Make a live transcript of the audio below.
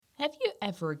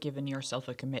ever given yourself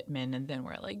a commitment and then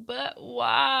we're like, but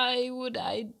why would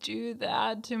I do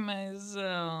that to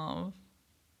myself?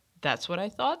 That's what I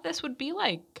thought this would be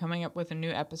like, coming up with a new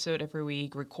episode every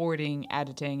week, recording,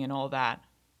 editing, and all that.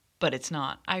 But it's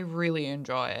not. I really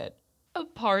enjoy it.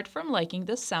 Apart from liking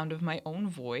the sound of my own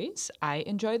voice, I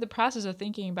enjoy the process of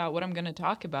thinking about what I'm going to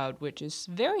talk about, which is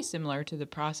very similar to the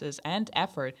process and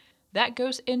effort that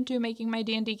goes into making my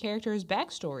D&D characters'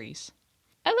 backstories.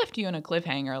 I left you on a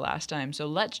cliffhanger last time, so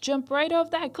let's jump right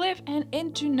off that cliff and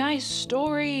into nice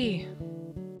story.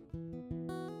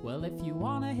 Well, if you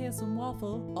wanna hear some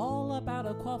waffle, all about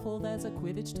a quaffle, there's a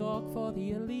Quidditch talk for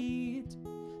the elite.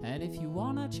 And if you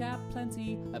wanna chat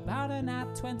plenty about a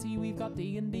nat 20, we've got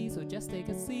D&D, so just take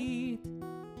a seat.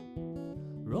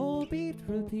 Roll, beat,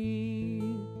 repeat.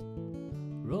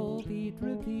 Roll, beat,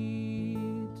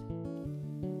 repeat.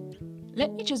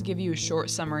 Let me just give you a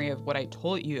short summary of what I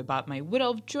told you about my Wood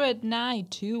Elf Druid Nye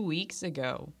 2 weeks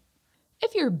ago.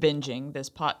 If you're binging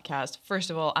this podcast, first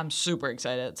of all, I'm super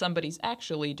excited that somebody's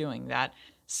actually doing that.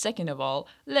 Second of all,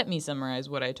 let me summarize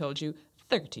what I told you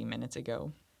 30 minutes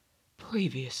ago.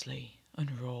 Previously on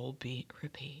Roll, Beat,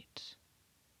 Repeat.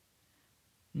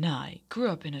 Nye grew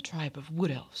up in a tribe of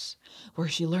wood elves, where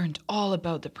she learned all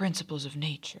about the principles of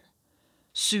nature.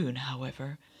 Soon,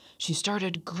 however, she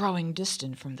started growing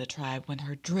distant from the tribe when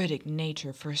her druidic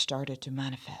nature first started to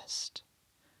manifest.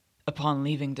 Upon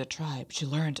leaving the tribe, she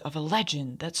learned of a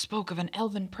legend that spoke of an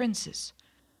elven princess,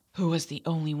 who was the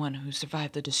only one who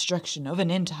survived the destruction of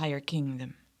an entire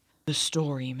kingdom. The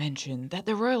story mentioned that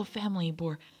the royal family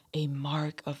bore a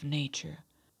mark of nature,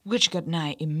 which got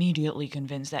Nye immediately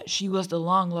convinced that she was the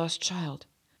long-lost child,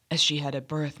 as she had a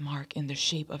birthmark in the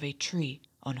shape of a tree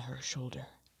on her shoulder.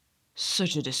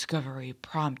 Such a discovery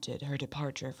prompted her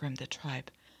departure from the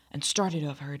tribe and started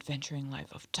off her adventuring life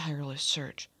of tireless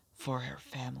search for her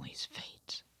family's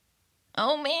fate.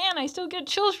 Oh man, I still get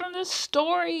chills from this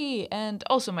story! And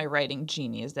also my writing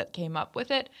genius that came up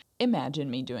with it. Imagine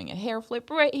me doing a hair flip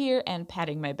right here and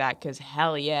patting my back because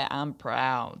hell yeah, I'm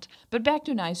proud. But back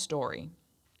to Nye's story.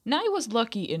 Nye was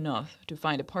lucky enough to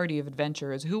find a party of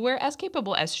adventurers who were as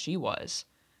capable as she was.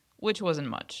 Which wasn't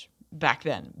much. Back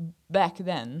then.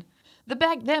 The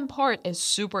back then part is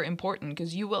super important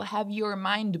because you will have your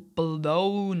mind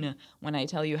blown when I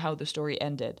tell you how the story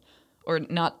ended. Or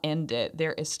not ended,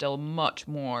 there is still much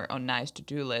more on Nye's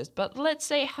to-do list, but let's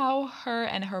say how her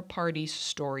and her party's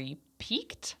story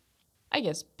peaked? I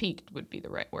guess peaked would be the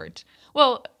right word.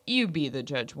 Well, you be the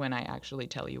judge when I actually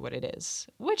tell you what it is,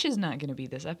 which is not going to be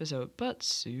this episode, but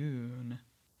soon.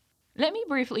 Let me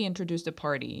briefly introduce the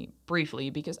party,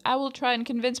 because I will try and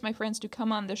convince my friends to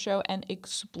come on the show and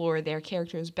explore their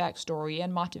characters' backstory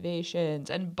and motivations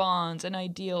and bonds and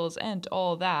ideals and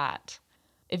all that.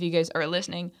 If you guys are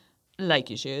listening, like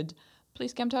you should,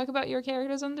 please come talk about your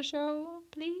characters on the show,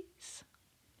 please.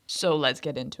 So let's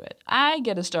get into it. I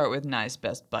get to start with Nye's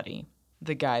best buddy,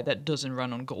 the guy that doesn't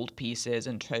run on gold pieces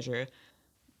and treasure,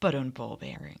 but on ball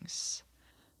bearings.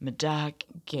 Medak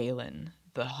Galen,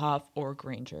 the half-orc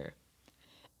ranger.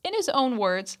 In his own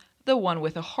words, the one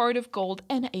with a heart of gold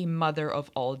and a mother of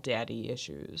all daddy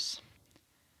issues.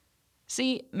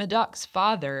 See, Medak's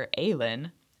father,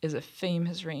 Aelin, is a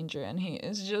famous ranger, and he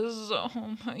is just,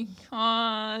 oh my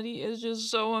god, he is just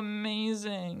so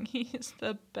amazing. He is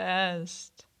the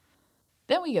best.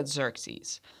 Then we get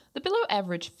Xerxes, the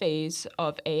below-average face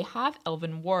of a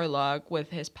half-elven warlock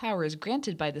with his powers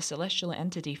granted by the celestial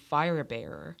entity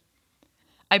Firebearer.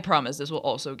 I promise this will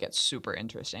also get super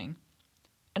interesting.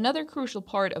 Another crucial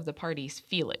part of the party is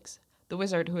Felix, the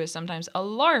wizard who is sometimes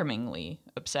alarmingly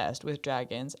obsessed with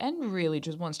dragons and really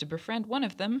just wants to befriend one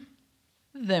of them.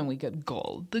 Then we got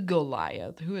Gold, the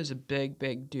Goliath, who is a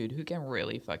big dude who can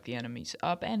really fuck the enemies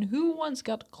up and who once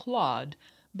got clawed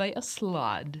by a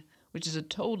Slod, which is a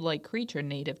toad-like creature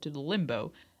native to the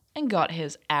Limbo, and got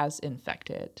his ass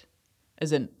infected.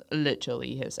 As in,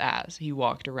 literally his ass. He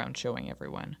walked around showing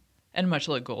everyone. And much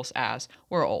like Gold's ass,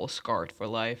 we're all scarred for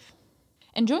life.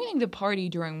 And joining the party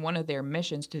during one of their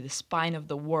missions to the spine of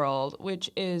the world, which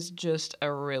is just a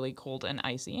really cold and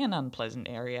icy and unpleasant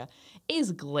area,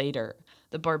 is Glader,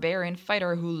 the barbarian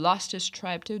fighter who lost his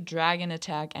tribe to a dragon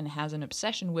attack and has an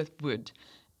obsession with wood,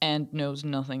 and knows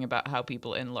nothing about how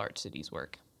people in large cities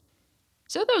work.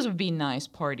 So those would be nice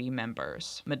party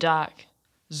members. Medak,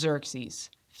 Xerxes,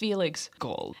 Felix,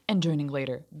 Gold, and joining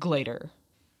later, Glader.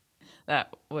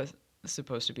 That was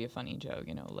supposed to be a funny joke,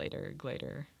 later,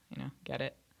 Glader. Get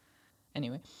it?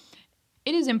 Anyway,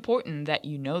 it is important that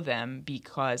you know them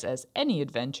because as any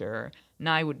adventurer,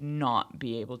 Nye would not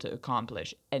be able to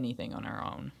accomplish anything on her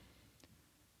own.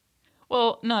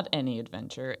 Well, not any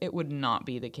adventure. It would not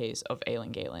be the case of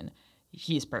Aelin Galen.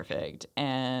 He's perfect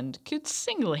and could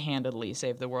single-handedly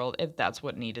save the world if that's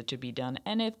what needed to be done,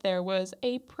 and if there was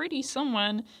a pretty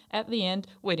someone at the end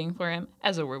waiting for him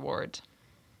as a reward.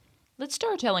 Let's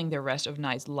start telling the rest of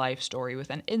Nai's life story with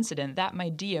an incident that my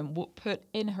DM would put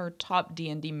in her top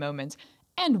D&D moments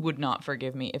and would not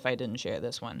forgive me if I didn't share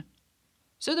this one.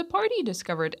 So the party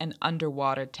discovered an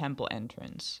underwater temple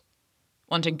entrance.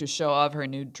 Wanting to show off her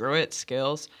new druid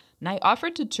skills, Nai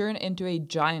offered to turn into a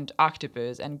giant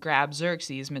octopus and grab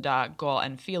Xerxes, Medak, Gaul,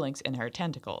 and Felix in her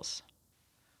tentacles.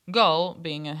 Gaul,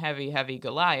 being a heavy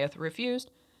Goliath,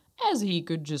 refused, as he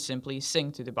could just simply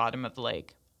sink to the bottom of the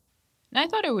lake. Nai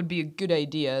thought it would be a good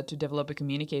idea to develop a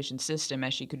communication system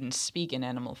as she couldn't speak in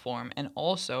animal form, and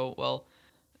also, well,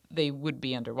 they would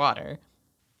be underwater.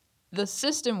 The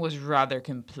system was rather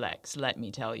complex, let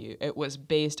me tell you. It was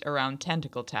based around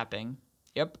tentacle tapping.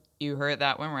 Yep, you heard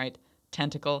that one right.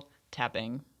 Tentacle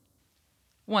tapping.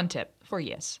 1 tip for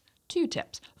yes, 2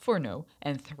 tips for no,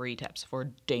 and 3 tips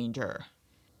for danger.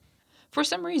 For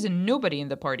some reason, nobody in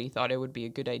the party thought it would be a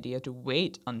good idea to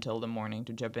wait until the morning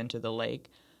to jump into the lake.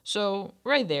 So,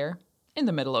 right there, in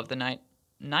the middle of the night,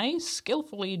 Nai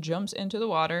skillfully jumps into the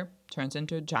water, turns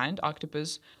into a giant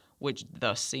octopus, which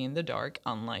thus see in the dark,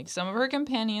 unlike some of her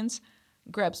companions,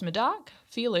 grabs Medak,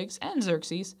 Felix, and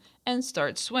Xerxes, and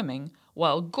starts swimming,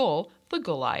 while Gaul, the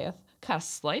Goliath,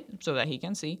 casts light so that he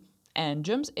can see, and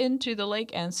jumps into the lake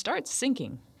and starts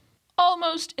sinking.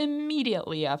 Almost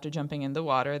immediately after jumping in the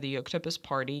water, the octopus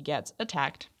party gets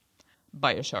attacked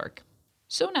by a shark.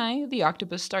 So Nai, the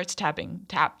octopus, starts tapping,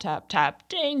 tap, tap, tap,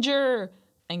 danger,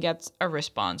 and gets a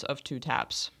response of 2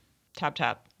 taps. Tap,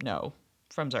 tap, no,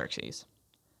 from Xerxes.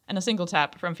 And a single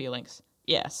tap from Felix,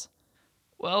 yes.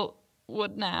 Well,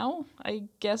 what now? I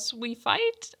guess we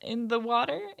fight in the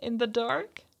water, in the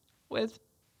dark, with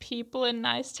people in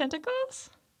nice tentacles?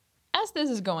 As this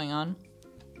is going on,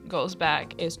 Gaul's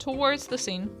back is towards the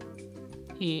scene.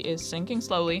 He is sinking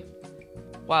slowly,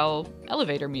 while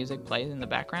elevator music plays in the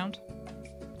background.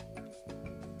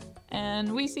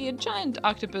 And we see a giant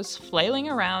octopus flailing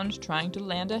around trying to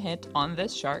land a hit on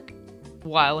this shark,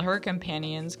 while her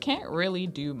companions can't really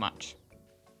do much.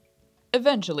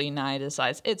 Eventually, Nai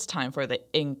decides it's time for the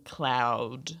ink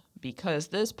cloud, because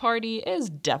this party is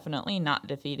definitely not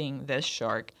defeating this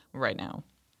shark right now.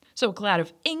 So a cloud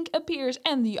of ink appears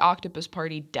and the octopus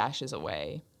party dashes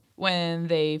away. When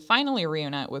they finally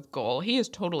reunite with Gaul, he is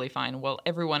totally fine while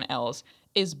everyone else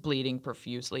is bleeding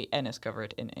profusely and is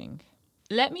covered in ink.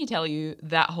 Let me tell you,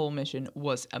 that whole mission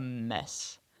was a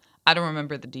mess. I don't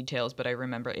remember the details, but I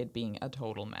remember it being a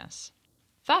total mess.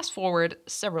 Fast forward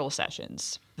several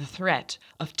sessions. The threat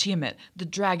of Tiamat, the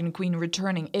Dragon Queen,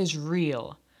 returning is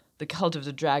real. The cult of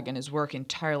the dragon is working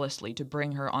tirelessly to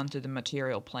bring her onto the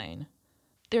material plane.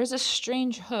 There's a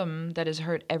strange hum that is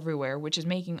heard everywhere, which is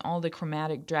making all the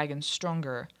chromatic dragons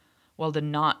stronger, while the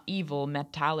not evil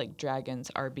metallic dragons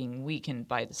are being weakened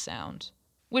by the sound,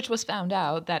 which was found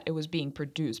out that it was being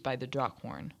produced by the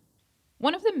Draghorn.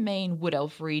 One of the main Wood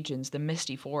Elf regions, the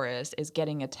Misty Forest, is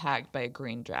getting attacked by a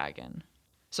green dragon.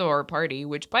 So our party,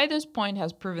 which by this point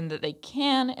has proven that they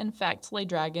can in fact slay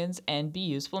dragons and be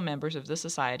useful members of the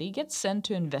society, gets sent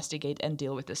to investigate and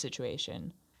deal with the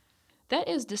situation. That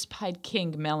is despite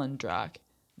King Melindrak,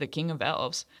 the king of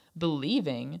elves,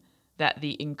 believing that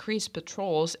the increased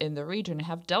patrols in the region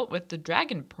have dealt with the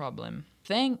dragon problem.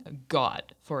 Thank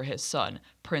God for his son,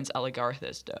 Prince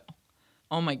Aligarthus, though.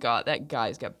 Oh my god, that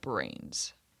guy's got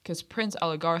brains. Because Prince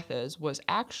Aligarthus was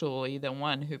actually the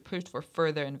one who pushed for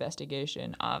further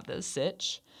investigation of the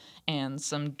Sitch and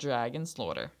some dragon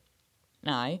slaughter.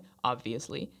 Nai,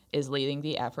 obviously, is leading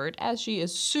the effort as she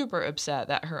is super upset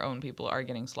that her own people are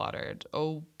getting slaughtered.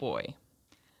 Oh boy.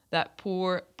 That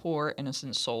poor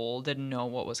innocent soul didn't know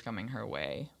what was coming her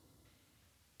way.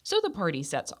 So the party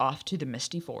sets off to the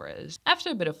Misty Forest.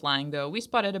 After a bit of flying, though, we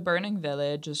spotted a burning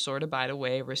village, just sort of by the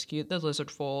way, rescued the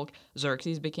lizard folk,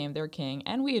 Xerxes became their king,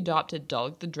 and we adopted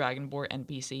Dulk, the Dragonborn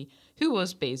NPC, who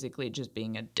was basically just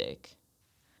being a dick.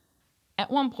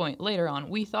 At one point later on,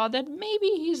 we thought that maybe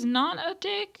he's not a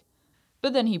dick,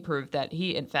 but then he proved that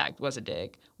he in fact was a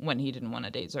dick when he didn't want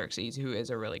to date Xerxes, who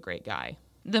is a really great guy.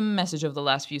 The message of the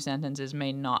last few sentences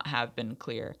may not have been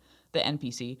clear. The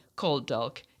NPC, called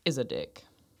Dulk, is a dick.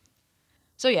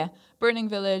 So yeah, burning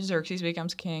village, Xerxes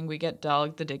becomes king, we get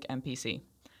Dulk, the dick NPC.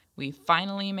 We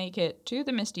finally make it to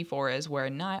the Misty Forest, where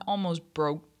Nai almost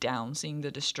broke down seeing the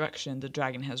destruction the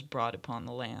dragon has brought upon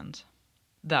the land.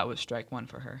 That was strike one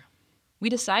for her. We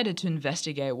decided to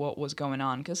investigate what was going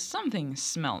on because something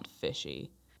smelled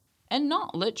fishy. And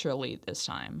not literally this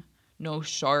time. No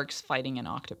sharks fighting an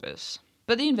octopus.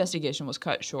 But the investigation was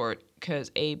cut short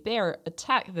because a bear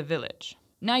attacked the village.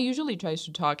 Nye usually tries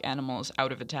to talk animals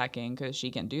out of attacking because she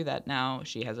can do that now.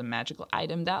 She has a magical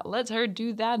item that lets her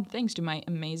do that thanks to my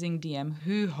amazing DM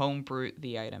who homebrewed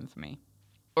the item for me.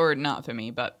 Or not for me,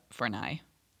 but for Nye.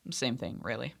 Same thing,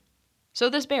 really. So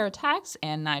this bear attacks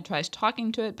and Nye tries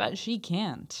talking to it, but she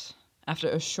can't. After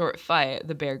a short fight,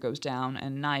 the bear goes down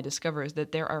and Nye discovers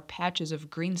that there are patches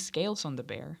of green scales on the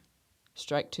bear.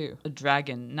 Strike 2. A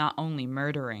dragon not only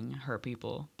murdering her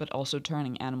people, but also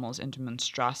turning animals into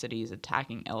monstrosities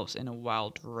attacking elves in a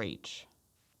wild rage.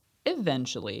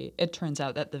 Eventually, it turns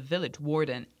out that the village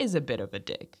warden is a bit of a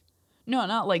dick. No,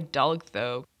 not like Dalg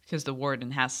though, because the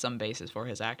warden has some basis for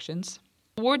his actions.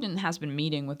 The warden has been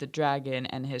meeting with the dragon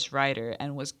and his rider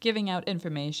and was giving out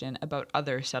information about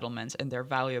other settlements and their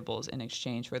valuables in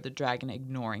exchange for the dragon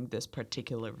ignoring this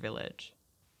particular village.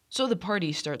 So the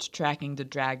party starts tracking the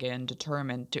dragon,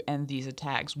 determined to end these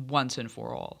attacks once and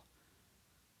for all.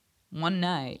 One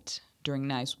night, during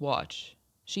Nye's watch,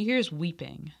 she hears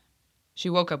weeping. She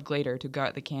woke up later to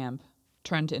guard the camp,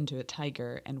 turned into a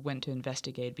tiger, and went to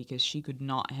investigate because she could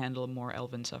not handle more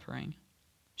elven suffering.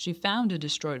 She found a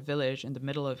destroyed village in the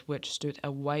middle of which stood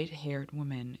a white-haired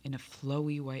woman in a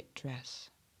flowy white dress.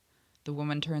 The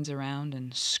woman turns around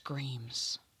and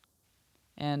screams.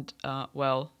 And,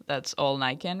 well, that's all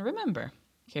Nye can remember,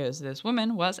 because this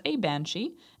woman was a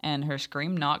banshee, and her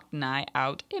scream knocked Nye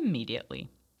out immediately.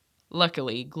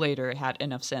 Luckily, Glader had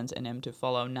enough sense in him to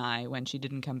follow Nye when she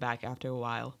didn't come back after a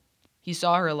while. He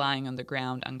saw her lying on the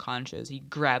ground unconscious. He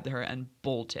grabbed her and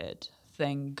bolted.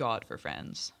 Thank God for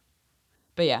friends.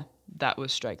 But yeah, that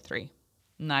was strike 3.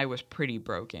 Nye was pretty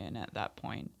broken at that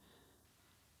point.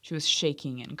 She was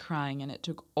shaking and crying, and it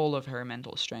took all of her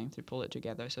mental strength to pull it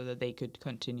together so that they could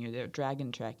continue their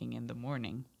dragon tracking in the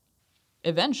morning.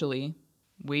 Eventually,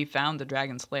 we found the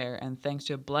dragon's lair, and thanks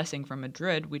to a blessing from a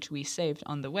druid, which we saved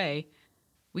on the way,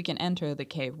 we can enter the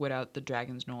cave without the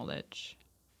dragon's knowledge.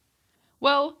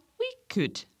 Well, we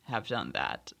could have done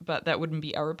that, but that wouldn't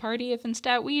be our party if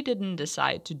instead we didn't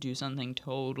decide to do something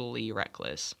totally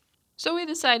reckless. So we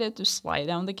decided to slide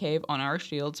down the cave on our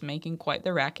shields, making quite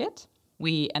the racket.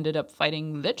 We ended up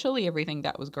fighting literally everything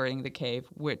that was guarding the cave,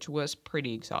 which was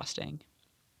pretty exhausting.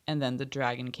 And then the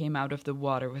dragon came out of the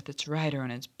water with its rider on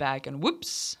its back, and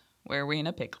whoops, were we in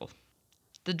a pickle.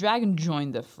 The dragon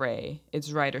joined the fray,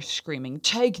 its rider screaming,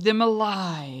 "Take them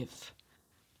alive!"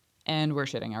 And we're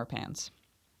shitting our pants.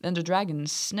 Then the dragon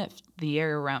sniffed the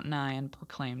air around Nye and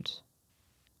proclaimed,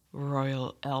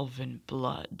 "Royal elven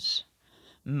bloods,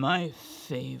 my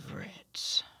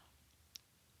favorite,"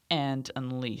 and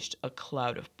unleashed a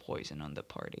cloud of poison on the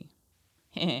party.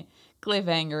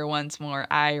 Cliffhanger once more.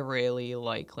 I really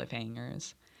like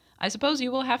cliffhangers. I suppose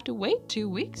you will have to wait 2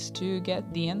 weeks to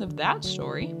get the end of that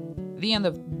story. The end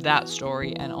of that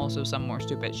story and also some more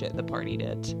stupid shit the party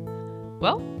did.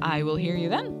 Well, I will hear you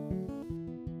then.